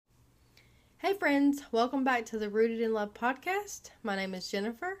Hey friends, welcome back to the Rooted in Love podcast. My name is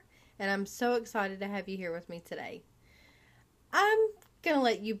Jennifer, and I'm so excited to have you here with me today. I'm going to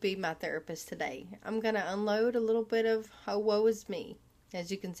let you be my therapist today. I'm going to unload a little bit of how woe is me.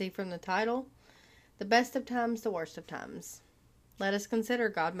 As you can see from the title, the best of times, the worst of times. Let us consider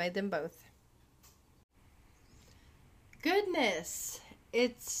God made them both. Goodness,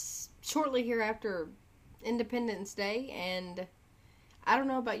 it's shortly here after Independence Day, and I don't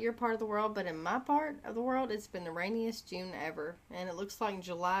know about your part of the world, but in my part of the world, it's been the rainiest June ever. And it looks like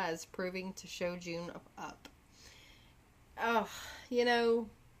July is proving to show June up. Oh,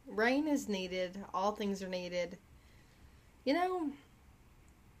 rain is needed. All things are needed. I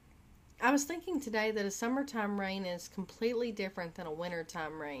was thinking today that a summertime rain is completely different than a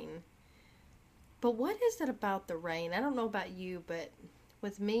wintertime rain. But what is it about the rain? I don't know about you, but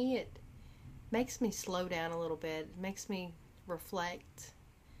with me, it makes me slow down a little bit. It makes me reflect.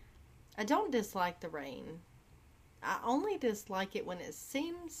 I don't dislike the rain. I only dislike it when it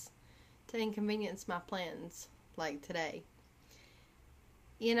seems to inconvenience my plans, like today.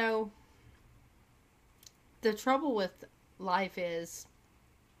 The trouble with life is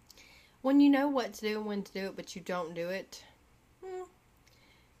when you know what to do and when to do it, but you don't do it,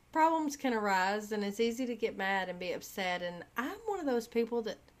 problems can arise, and it's easy to get mad and be upset. And I'm one of those people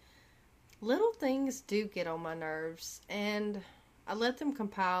that little things do get on my nerves, and I let them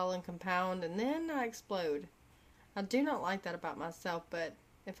compile and compound, and then I explode. I do not like that about myself, but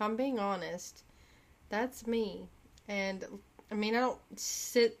if I'm being honest, that's me. And I don't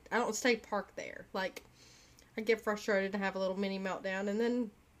stay parked there. Like, I get frustrated and have a little mini meltdown, and then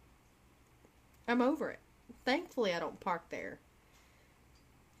I'm over it. Thankfully, I don't park there.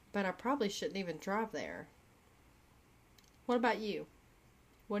 But I probably shouldn't even drive there. What about you?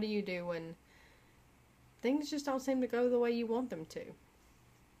 What do you do when things just don't seem to go the way you want them to?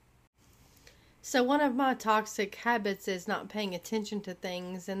 So one of my toxic habits is not paying attention to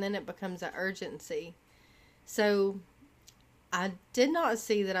things, and then it becomes an urgency. So I did not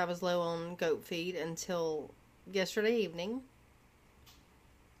see that I was low on goat feed until yesterday evening.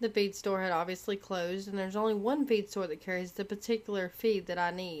 The feed store had obviously closed, and there's only one feed store that carries the particular feed that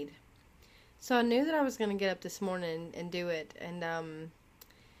I need. So I knew that I was going to get up this morning and do it, and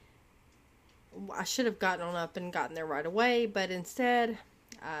I should have gotten on up and gotten there right away, but instead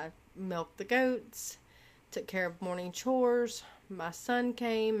I milked the goats, took care of morning chores. My son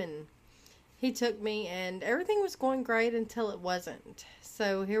came and he took me, and everything was going great until it wasn't.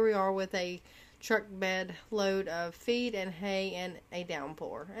 So here we are with a truck bed load of feed and hay and a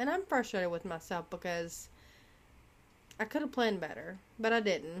downpour. And I'm frustrated with myself because I could have planned better, but I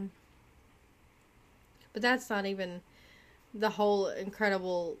didn't. But that's not even the whole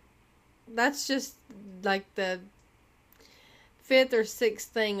incredible. That's just like the fifth or sixth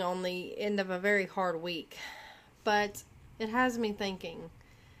thing on the end of a very hard week. But it has me thinking,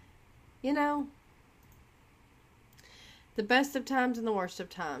 the best of times and the worst of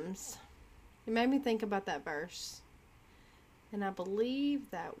times. It made me think about that verse. And I believe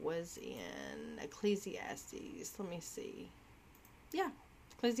that was in Ecclesiastes. Let me see. Yeah,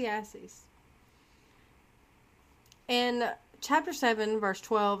 Ecclesiastes. In chapter 7, verse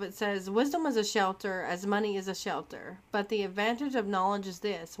 12, it says, "Wisdom is a shelter as money is a shelter. But the advantage of knowledge is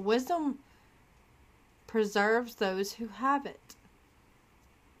this: wisdom preserves those who have it.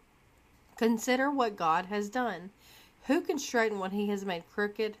 Consider what God has done. Who can straighten what he has made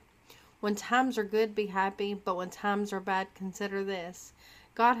crooked? When times are good, be happy. But when times are bad, consider this: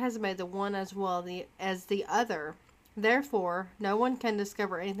 God has made the one as well as the other. Therefore, no one can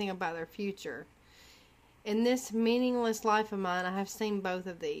discover anything about their future. In this meaningless life of mine, I have seen both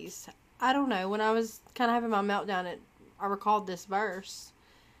of these." I don't know. When I was kind of having my meltdown, I recalled this verse.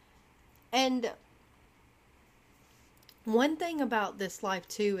 And one thing about this life,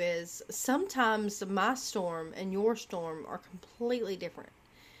 too, is sometimes my storm and your storm are completely different.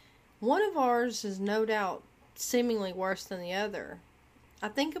 One of ours is no doubt seemingly worse than the other. I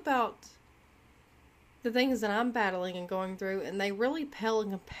think about the things that I'm battling and going through, and they really pale in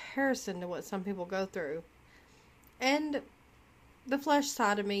comparison to what some people go through. And the flesh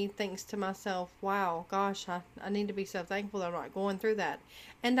side of me thinks to myself, wow, gosh, I need to be so thankful that I'm not going through that.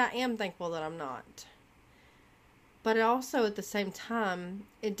 And I am thankful that I'm not. But also at the same time,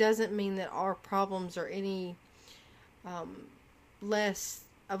 it doesn't mean that our problems are any less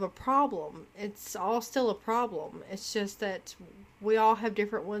of a problem. It's all still a problem. It's just that we all have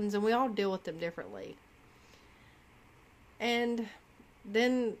different ones, and we all deal with them differently. And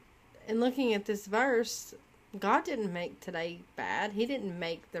then in looking at this verse, God didn't make today bad. He didn't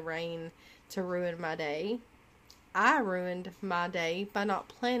make the rain to ruin my day. I ruined my day by not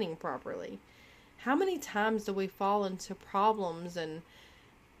planning properly. how many times do we fall into problems, and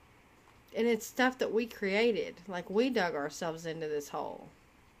it's stuff that we created. Like, we dug ourselves into this hole.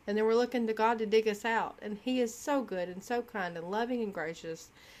 And then we're looking to God to dig us out. And He is so good and so kind and loving and gracious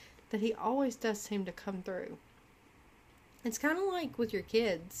that He always does seem to come through. It's kind of like with your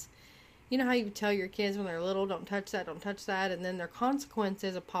kids. You know how you tell your kids when they're little, don't touch that, don't touch that, and then their consequence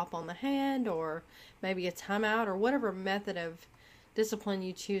is a pop on the hand, or maybe a timeout, or whatever method of discipline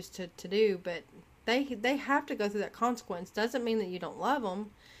you choose to do, but they have to go through that consequence. Doesn't mean that you don't love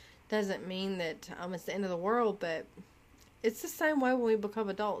them, doesn't mean that it's the end of the world, but it's the same way when we become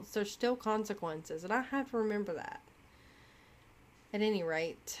adults. There's still consequences, and I have to remember that. At any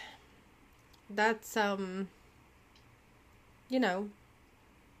rate, that's, you know,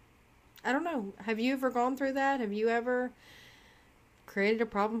 I don't know. Have you ever gone through that? Have you ever created a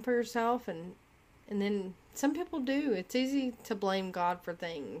problem for yourself? And then some people do. It's easy to blame God for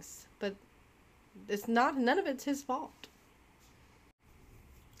things, but it's not, none of it's His fault.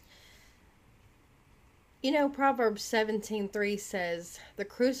 You know, Proverbs 17:3 says, "The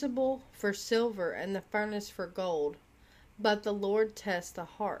crucible for silver and the furnace for gold, but the Lord tests the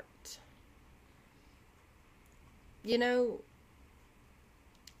heart." You know,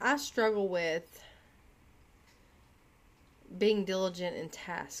 I struggle with being diligent in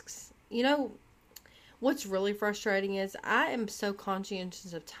tasks. You know, what's really frustrating is I am so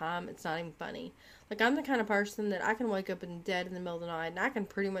conscientious of time, it's not even funny. Like, I'm the kind of person that I can wake up dead in the middle of the night and I can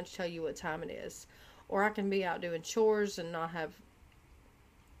pretty much tell you what time it is. Or I can be out doing chores and not have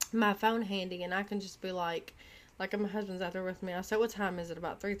my phone handy, and I can just be like my husband's out there with me. I say, "What time is it?"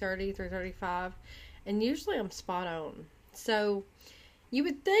 About 3:30, 3:35. And usually I'm spot on. So you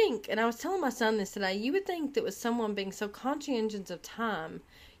would think, and I was telling my son this today, you would think that with someone being so conscientious of time,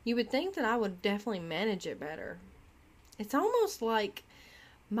 you would think that I would definitely manage it better. It's almost like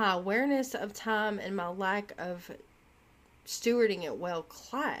my awareness of time and my lack of stewarding it well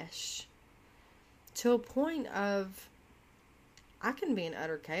clash to a point of I can be in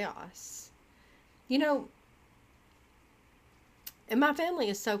utter chaos. You know, and my family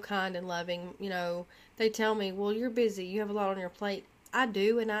is so kind and loving. You know, they tell me, "Well, you're busy. You have a lot on your plate." I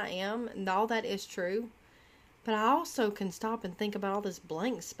do, and I am, and all that is true. But I also can stop and think about all this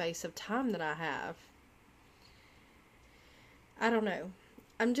blank space of time that I have. I don't know.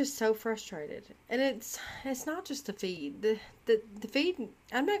 I'm just so frustrated. And it's not just the feed. The feed,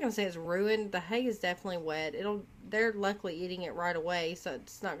 I'm not going to say it's ruined. The hay is definitely wet. They're luckily eating it right away, so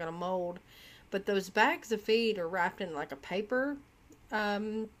it's not going to mold. But those bags of feed are wrapped in like a paper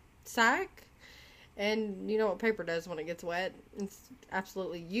sack. And you know what paper does when it gets wet? It's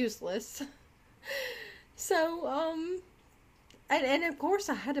absolutely useless. So, and of course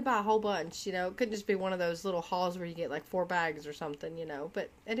I had to buy a whole bunch, you know. It couldn't just be one of those little hauls where you get like 4 bags or something, you know. But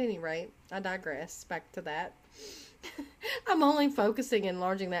at any rate, I digress. Back to that. I'm only focusing and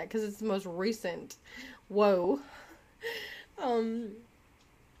enlarging that because it's the most recent woe. But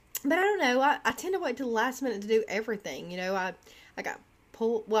I don't know. I tend to wait till the last minute to do everything, you know. I got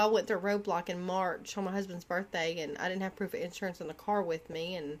I went through a roadblock in March on my husband's birthday, and I didn't have proof of insurance in the car with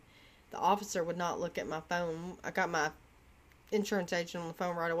me, and the officer would not look at my phone. I got my insurance agent on the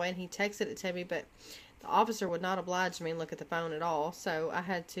phone right away, and he texted it to me, but the officer would not oblige me and look at the phone at all, so I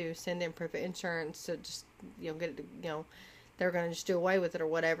had to send in proof of insurance to just, you know, get it to, you know, they were going to just do away with it or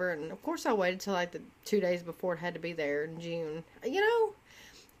whatever, and of course I waited till like the 2 days before it had to be there in June. You know,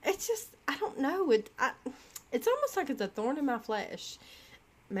 it's just, I don't know, it's almost like it's a thorn in my flesh.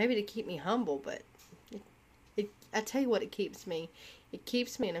 Maybe to keep me humble, but I tell you what, it keeps me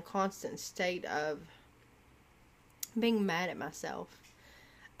in a constant state of being mad at myself.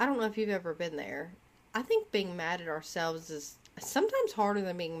 I don't know if you've ever been there. I think being mad at ourselves is sometimes harder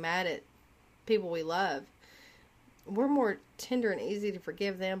than being mad at people we love. We're more tender and easy to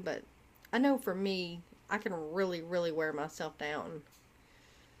forgive them, but I know for me, I can really, really wear myself down.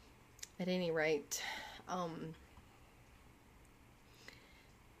 At any rate,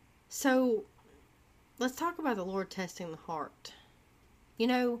 so, let's talk about the Lord testing the heart. You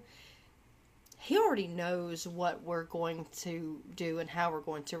know, He already knows what we're going to do and how we're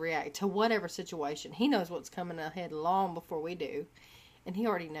going to react to whatever situation. He knows what's coming ahead long before we do. And He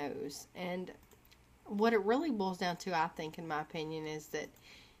already knows. And what it really boils down to, I think, in my opinion, is that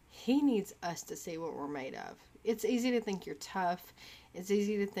He needs us to see what we're made of. It's easy to think you're tough. It's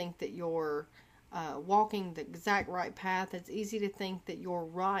easy to think that you're walking the exact right path. It's easy to think that you're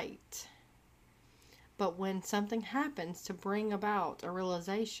right. But when something happens to bring about a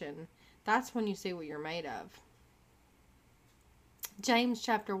realization, that's when you see what you're made of. James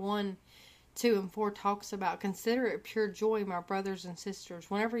chapter 1, 2 and 4 talks about, consider it pure joy, my brothers and sisters,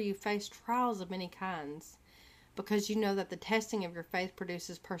 whenever you face trials of many kinds, because you know that the testing of your faith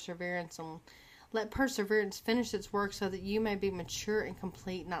produces perseverance. And let perseverance finish its work so that you may be mature and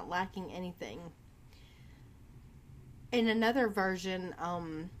complete, not lacking anything. In another version,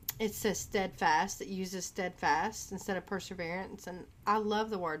 it says steadfast. It uses steadfast instead of perseverance. And I love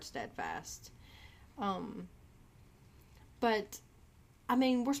the word steadfast. But, I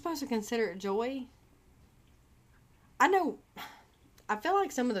mean, we're supposed to consider it joy. I feel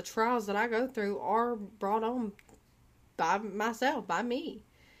like some of the trials that I go through are brought on by myself, by me.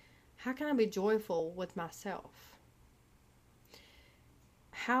 How can I be joyful with myself?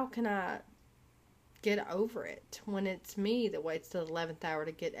 How can I get over it when it's me that waits till the 11th hour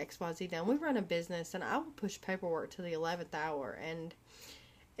to get XYZ done? We run a business, and I will push paperwork to the 11th hour, and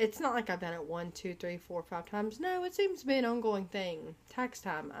it's not like I've done it 1, 2, 3, 4, 5 times. No, it seems to be an ongoing thing. Tax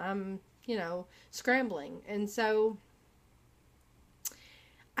time, I'm, scrambling. And so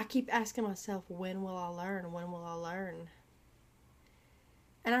I keep asking myself, when will I learn? When will I learn?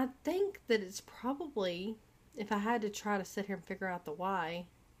 And I think that it's probably, if I had to try to sit here and figure out the why,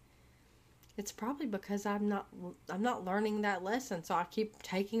 it's probably because I'm not learning that lesson. So I keep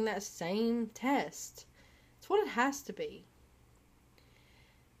taking that same test. It's what it has to be.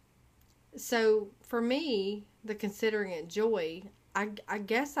 So for me, the considering it joy, I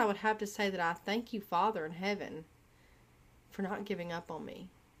guess I would have to say that I thank you, Father in heaven, for not giving up on me.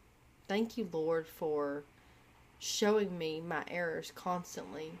 Thank you, Lord, for showing me my errors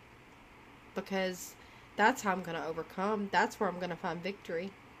constantly, because that's how I'm going to overcome. That's where I'm going to find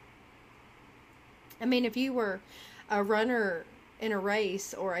victory. I mean, if you were a runner in a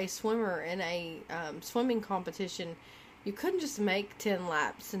race or a swimmer in a swimming competition, you couldn't just make 10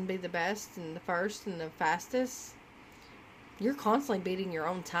 laps and be the best and the first and the fastest. You're constantly beating your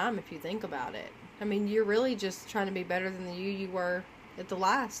own time if you think about it. I mean, you're really just trying to be better than you were at the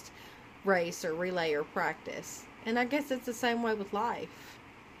last race or relay or practice. And I guess it's the same way with life.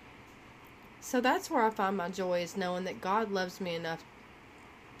 So that's where I find my joy, is knowing that God loves me enough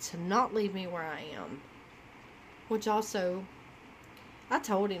to not leave me where I am. Which also, I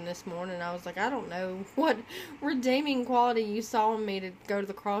told him this morning, I was like, I don't know what redeeming quality you saw in me to go to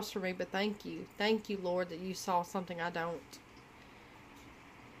the cross for me, but thank you. Thank you, Lord, that you saw something I don't.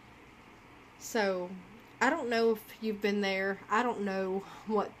 So, I don't know if you've been there. I don't know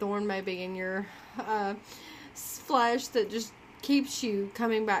what thorn may be in your flesh that just keeps you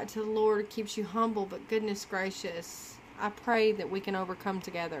coming back to the Lord, keeps you humble, but goodness gracious, I pray that we can overcome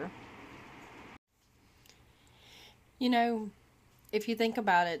together. If you think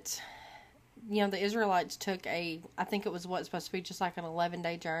about it, the Israelites took I think it was what's supposed to be just like an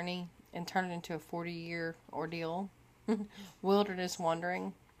 11-day journey, and turned it into a 40-year ordeal. Wilderness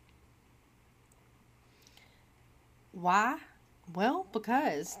wandering. Why? Well,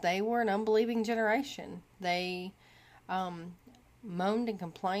 because they were an unbelieving generation. They moaned and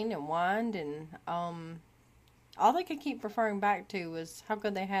complained and whined, and all they could keep referring back to was how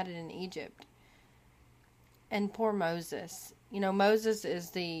good they had it in Egypt. And poor Moses. Moses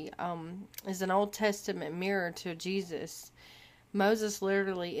is is an Old Testament mirror to Jesus. Moses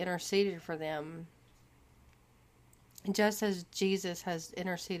literally interceded for them, just as Jesus has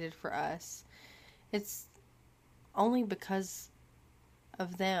interceded for us. It's only because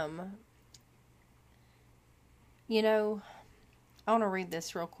of them. I want to read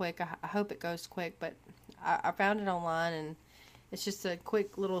this real quick. I hope it goes quick, but I found it online, and it's just a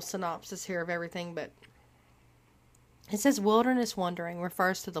quick little synopsis here of everything, but it says, wilderness wandering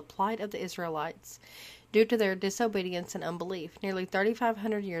refers to the plight of the Israelites due to their disobedience and unbelief. Nearly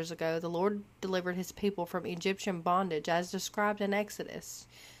 3,500 years ago, the Lord delivered his people from Egyptian bondage, as described in Exodus,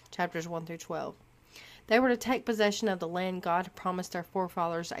 chapters 1 through 12. They were to take possession of the land God promised their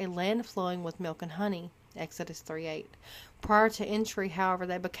forefathers, a land flowing with milk and honey, Exodus 3:8. Prior to entry, however,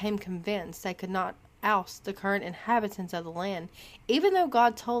 they became convinced they could not oust the current inhabitants of the land, even though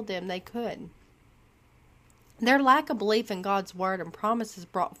God told them they could. Their lack of belief in God's word and promises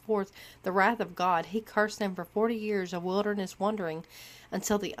brought forth the wrath of God. He cursed them for 40 years of wilderness wandering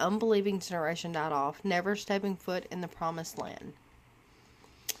until the unbelieving generation died off, never stepping foot in the promised land.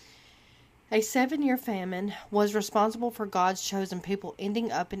 A 7-year famine was responsible for God's chosen people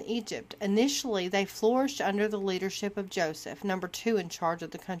ending up in Egypt. Initially, they flourished under the leadership of Joseph, number 2 in charge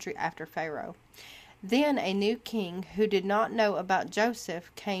of the country after Pharaoh. Then a new king who did not know about Joseph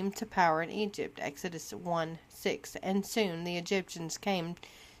came to power in Egypt, Exodus 1:6, and soon the Egyptians came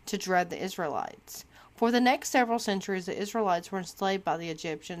to dread the Israelites. For the next several centuries, the Israelites were enslaved by the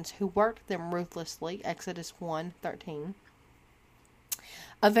Egyptians, who worked them ruthlessly, Exodus 1:13.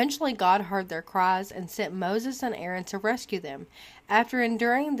 Eventually, God heard their cries and sent Moses and Aaron to rescue them. After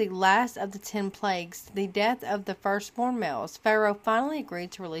enduring the last of the 10 plagues, the death of the firstborn males, Pharaoh finally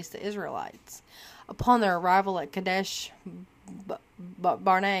agreed to release the Israelites. Upon their arrival at Kadesh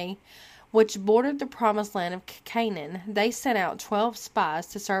Barnea, which bordered the promised land of Canaan, they sent out 12 spies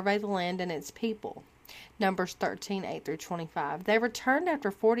to survey the land and its people. Numbers 13:8-25. They returned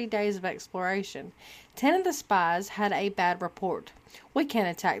after 40 days of exploration. 10 of the spies had a bad report. We can't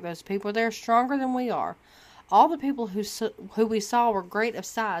attack those people. They're stronger than we are. All the people who we saw were great of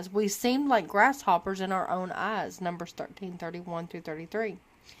size. We seemed like grasshoppers in our own eyes. Numbers 13:31-33.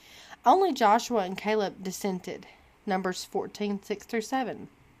 Only Joshua and Caleb dissented. Numbers 14:6-7.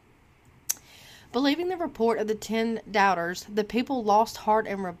 Believing the report of the 10 doubters, the people lost heart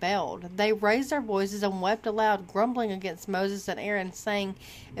and rebelled. They raised their voices and wept aloud, grumbling against Moses and Aaron, saying,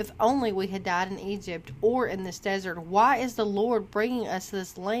 "If only we had died in Egypt or in this desert. Why is the Lord bringing us to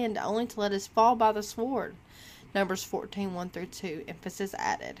this land only to let us fall by the sword?" Numbers 14:1-2, emphasis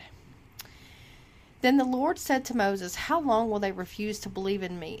added. Then the Lord said to Moses, "How long will they refuse to believe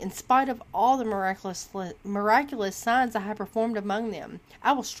in me, in spite of all the miraculous signs I have performed among them?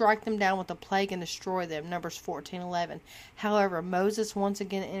 I will strike them down with a plague and destroy them." Numbers 14:11. However, Moses once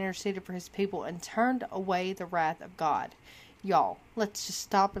again interceded for his people and turned away the wrath of God. Y'all, let's just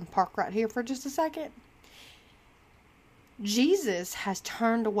stop and park right here for just a second. Jesus has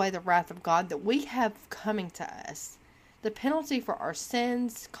turned away the wrath of God that we have coming to us. The penalty for our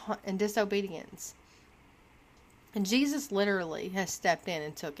sins and disobedience. And Jesus literally has stepped in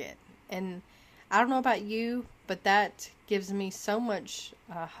and took it. And I don't know about you, but that gives me so much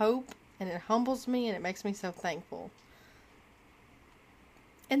hope, and it humbles me, and it makes me so thankful.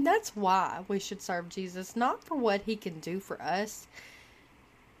 And that's why we should serve Jesus, not for what he can do for us,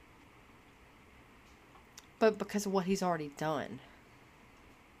 but because of what he's already done.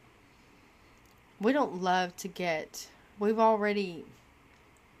 We don't love to get... We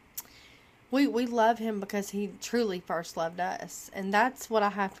love him because he truly first loved us. And that's what I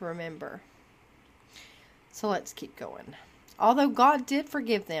have to remember. So let's keep going. Although God did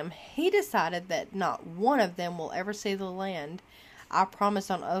forgive them, he decided that not one of them will ever see the land I promised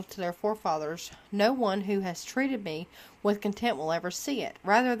on oath to their forefathers. No one who has treated me with contempt will ever see it.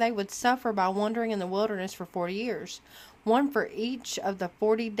 Rather, they would suffer by wandering in the wilderness for 40 years. One for each of the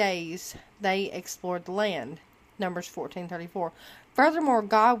 40 days they explored the land. Numbers 14:34. Furthermore,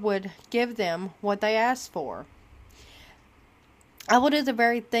 God would give them what they asked for. "I will do the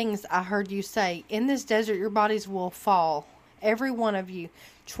very things I heard you say. In this desert your bodies will fall, every one of you,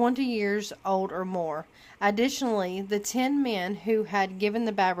 20 years old or more." Additionally, the 10 men who had given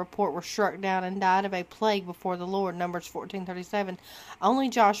the bad report were struck down and died of a plague before the Lord. Numbers 14:37. Only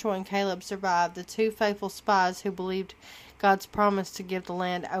Joshua and Caleb survived, the 2 faithful spies who believed God's promise to give the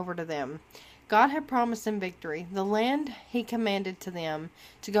land over to them. God had promised them victory. The land he commanded to them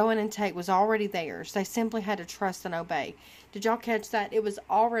to go in and take was already theirs. They simply had to trust and obey. Did y'all catch that? It was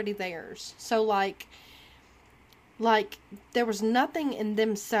already theirs. So like there was nothing in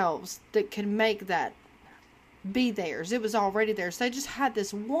themselves that could make that be theirs. It was already theirs. They just had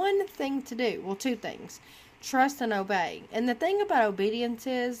this one thing to do. Well, 2 things. Trust and obey. And the thing about obedience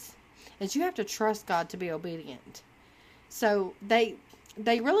is you have to trust God to be obedient. So they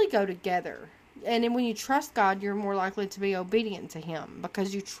really go together. And then when you trust God, you're more likely to be obedient to him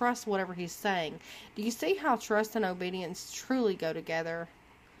because you trust whatever he's saying. Do you see how trust and obedience truly go together?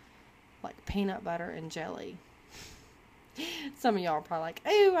 Like peanut butter and jelly. Some of y'all are probably like,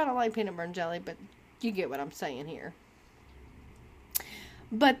 "Ooh, I don't like peanut butter and jelly," but you get what I'm saying here.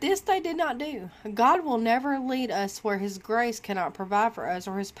 But this they did not do. God will never lead us where his grace cannot provide for us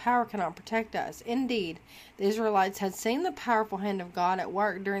or his power cannot protect us. Indeed, the Israelites had seen the powerful hand of God at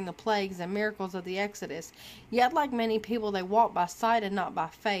work during the plagues and miracles of the Exodus. Yet, like many people, they walked by sight and not by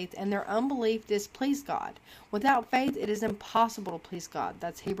faith, and their unbelief displeased God. Without faith, it is impossible to please God.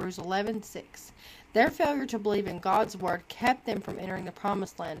 That's Hebrews 11:6. Their failure to believe in God's word kept them from entering the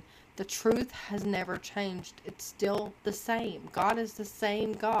promised land. The truth has never changed. It's still the same. God is the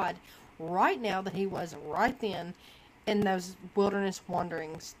same God right now that he was right then in those wilderness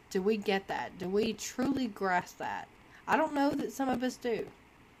wanderings. Do we get that? Do we truly grasp that? I don't know that some of us do.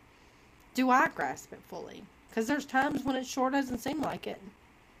 Do I grasp it fully? Because there's times when it sure doesn't seem like it.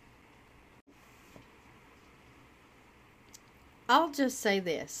 I'll just say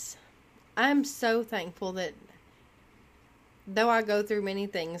this. I'm so thankful that though I go through many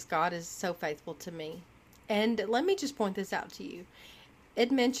things, God is so faithful to me. And let me just point this out to you.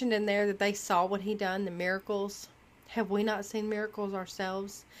 It mentioned in there that they saw what he done, the miracles. Have we not seen miracles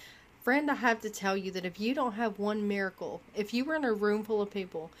ourselves? Friend, I have to tell you that if you don't have one miracle, if you were in a room full of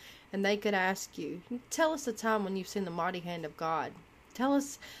people and they could ask you, tell us a time when you've seen the mighty hand of God. Tell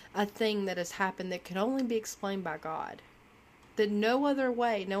us a thing that has happened that can only be explained by God. That no other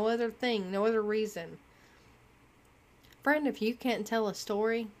way, no other thing, no other reason. Friend, if you can't tell a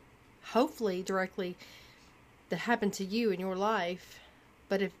story, hopefully directly, that happened to you in your life,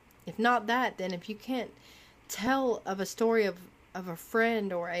 but if not that, then if you can't tell of a story of a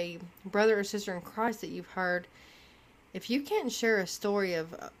friend or a brother or sister in Christ that you've heard, if you can't share a story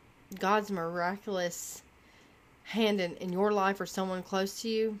of God's miraculous hand in your life or someone close to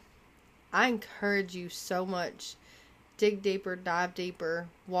you, I encourage you so much. Dig deeper, dive deeper,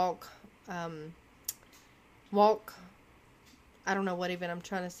 walk, I don't know what even I'm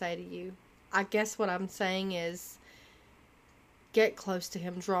trying to say to you. I guess what I'm saying is get close to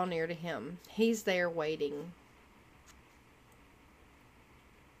Him, draw near to Him. He's there waiting.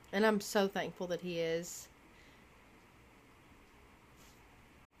 And I'm so thankful that He is.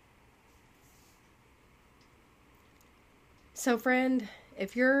 So friend,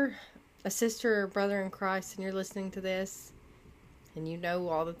 if you're a sister or brother in Christ and you're listening to this and you know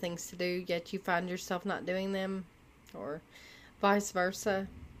all the things to do, yet you find yourself not doing them, or vice versa,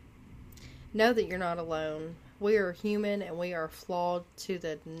 know that you're not alone. We are human and we are flawed to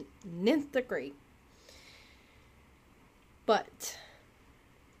the nth degree. But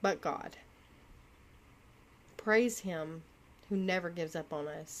God. Praise Him who never gives up on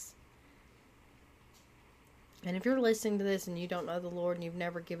us. And if you're listening to this and you don't know the Lord and you've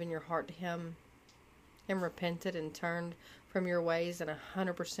never given your heart to Him and repented and turned from your ways and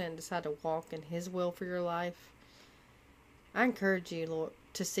 100% decide to walk in His will for your life, I encourage you, Lord,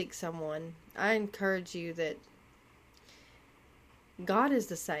 to seek someone. I encourage you that God is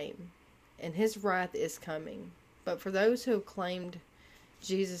the same and His wrath is coming. But for those who have claimed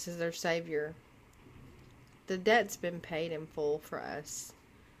Jesus as their Savior, the debt's been paid in full for us.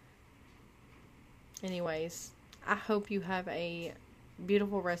 Anyways, I hope you have a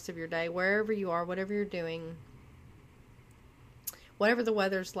beautiful rest of your day, wherever you are, whatever you're doing, whatever the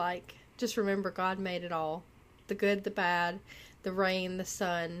weather's like. Just remember, God made it all. The good, the bad, the rain, the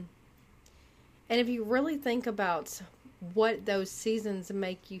sun. And if you really think about what those seasons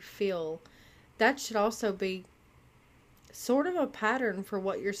make you feel, that should also be sort of a pattern for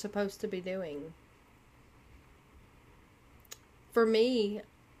what you're supposed to be doing. For me,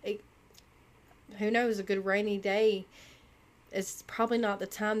 who knows, a good rainy day is probably not the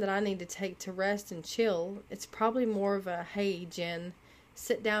time that I need to take to rest and chill. It's probably more of a, hey, Jen,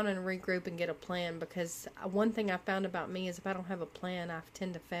 sit down and regroup and get a plan, because one thing I found about me is if I don't have a plan, I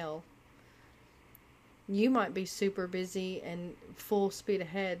tend to fail. You might be super busy and full speed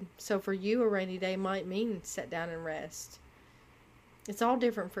ahead. So for you, a rainy day might mean sit down and rest. It's all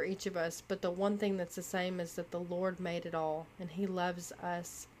different for each of us, but the one thing that's the same is that the Lord made it all, and He loves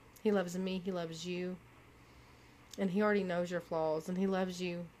us. He loves me, He loves you, and He already knows your flaws, and He loves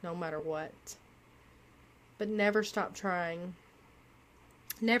you no matter what. But never stop trying.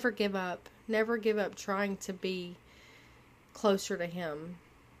 Never give up. Never give up trying to be closer to Him,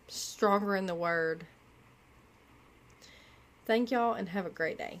 stronger in the Word. Thank y'all, and have a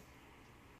great day.